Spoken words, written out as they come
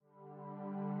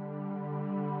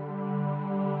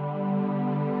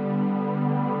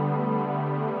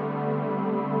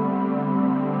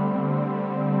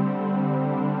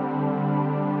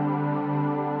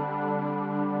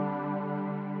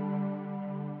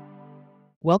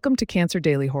Welcome to Cancer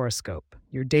Daily Horoscope,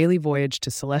 your daily voyage to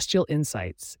celestial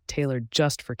insights tailored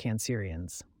just for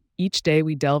Cancerians. Each day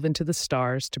we delve into the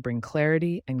stars to bring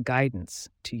clarity and guidance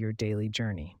to your daily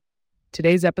journey.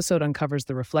 Today's episode uncovers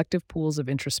the reflective pools of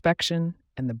introspection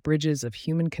and the bridges of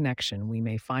human connection we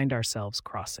may find ourselves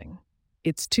crossing.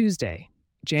 It's Tuesday,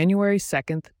 January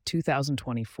 2nd,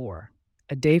 2024,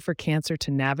 a day for Cancer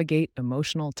to navigate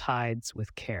emotional tides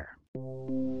with care.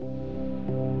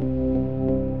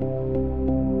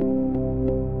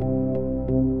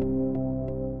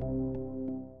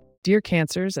 Dear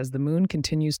Cancers, as the moon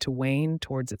continues to wane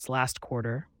towards its last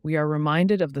quarter, we are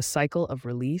reminded of the cycle of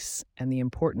release and the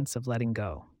importance of letting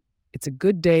go. It's a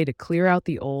good day to clear out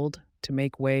the old to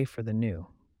make way for the new.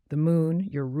 The moon,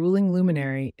 your ruling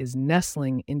luminary, is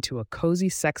nestling into a cozy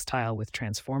sextile with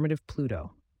transformative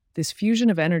Pluto. This fusion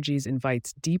of energies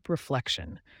invites deep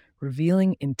reflection,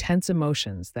 revealing intense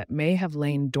emotions that may have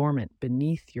lain dormant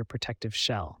beneath your protective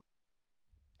shell.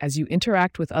 As you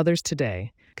interact with others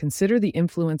today, consider the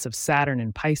influence of Saturn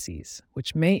in Pisces,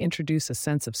 which may introduce a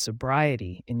sense of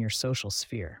sobriety in your social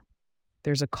sphere.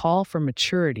 There's a call for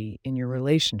maturity in your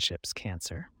relationships,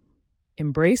 Cancer.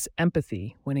 Embrace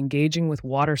empathy when engaging with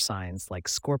water signs like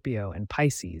Scorpio and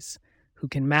Pisces, who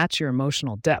can match your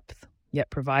emotional depth, yet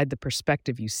provide the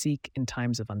perspective you seek in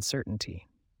times of uncertainty.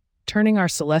 Turning our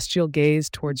celestial gaze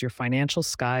towards your financial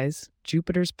skies,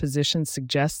 Jupiter's position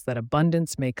suggests that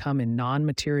abundance may come in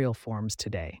non-material forms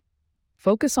today.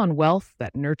 Focus on wealth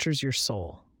that nurtures your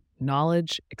soul,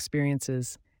 knowledge,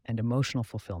 experiences, and emotional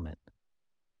fulfillment.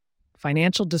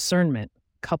 Financial discernment,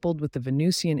 coupled with the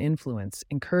Venusian influence,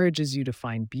 encourages you to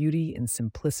find beauty in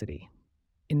simplicity.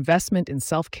 Investment in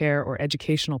self-care or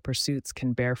educational pursuits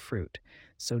can bear fruit,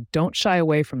 so don't shy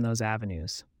away from those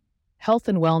avenues. Health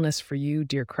and wellness for you,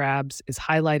 dear crabs, is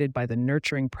highlighted by the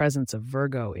nurturing presence of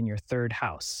Virgo in your third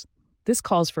house. This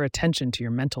calls for attention to your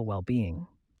mental well-being.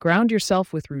 Ground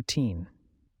yourself with routine,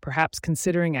 perhaps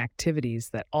considering activities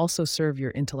that also serve your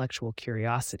intellectual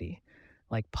curiosity,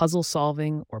 like puzzle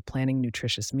solving or planning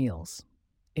nutritious meals.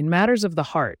 In matters of the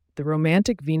heart, the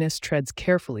romantic Venus treads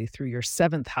carefully through your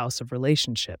seventh house of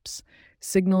relationships,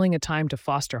 signaling a time to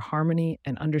foster harmony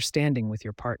and understanding with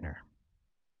your partner.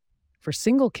 For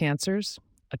single Cancers,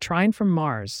 a trine from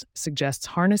Mars suggests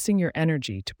harnessing your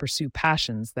energy to pursue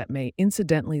passions that may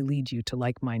incidentally lead you to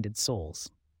like-minded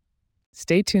souls.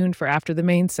 Stay tuned for after the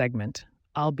main segment.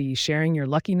 I'll be sharing your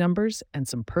lucky numbers and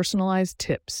some personalized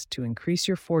tips to increase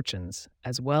your fortunes,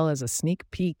 as well as a sneak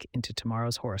peek into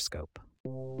tomorrow's horoscope.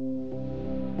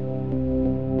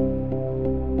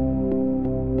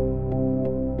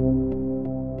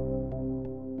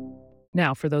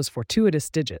 Now for those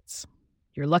fortuitous digits.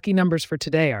 Your lucky numbers for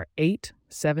today are 8,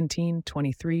 17,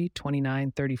 23,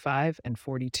 29, 35, and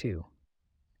 42.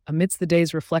 Amidst the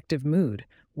day's reflective mood,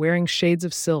 wearing shades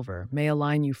of silver may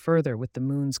align you further with the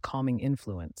moon's calming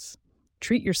influence.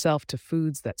 Treat yourself to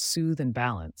foods that soothe and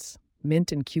balance.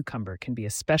 Mint and cucumber can be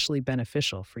especially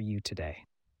beneficial for you today.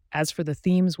 As for the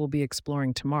themes we'll be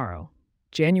exploring tomorrow,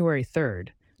 January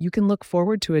 3rd, you can look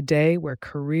forward to a day where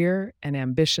career and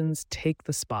ambitions take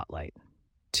the spotlight.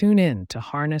 Tune in to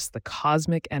harness the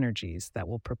cosmic energies that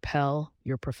will propel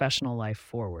your professional life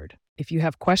forward. If you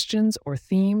have questions or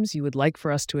themes you would like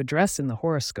for us to address in the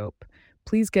horoscope,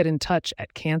 please get in touch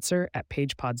at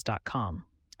cancer@pagepods.com.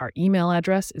 Our email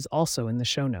address is also in the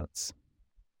show notes.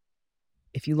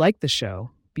 If you like the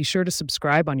show, be sure to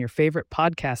subscribe on your favorite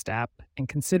podcast app and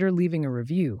consider leaving a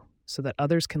review so that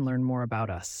others can learn more about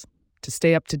us. To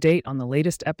stay up to date on the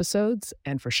latest episodes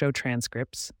and for show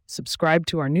transcripts, subscribe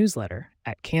to our newsletter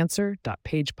at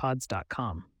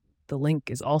cancer.pagepods.com. The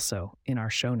link is also in our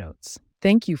show notes.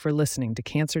 Thank you for listening to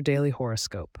Cancer Daily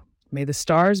Horoscope. May the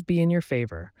stars be in your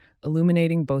favor,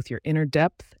 illuminating both your inner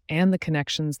depth and the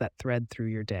connections that thread through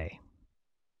your day.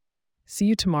 See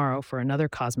you tomorrow for another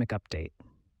cosmic update.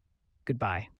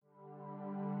 Goodbye.